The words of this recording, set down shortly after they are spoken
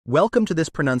Welcome to this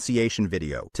pronunciation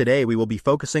video. Today we will be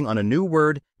focusing on a new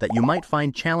word that you might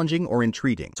find challenging or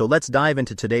intriguing. So let's dive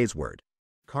into today's word.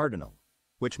 Cardinal,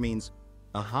 which means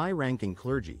a high-ranking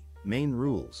clergy, main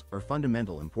rules, or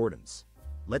fundamental importance.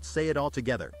 Let's say it all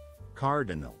together.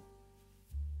 Cardinal.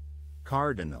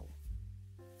 Cardinal.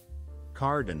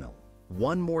 Cardinal.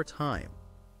 One more time.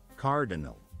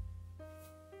 Cardinal.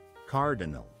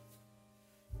 Cardinal.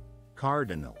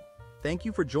 Cardinal. Thank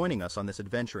you for joining us on this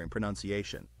adventure in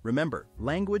pronunciation. Remember,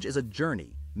 language is a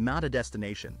journey, not a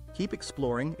destination. Keep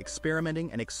exploring,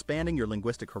 experimenting, and expanding your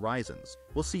linguistic horizons.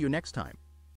 We'll see you next time.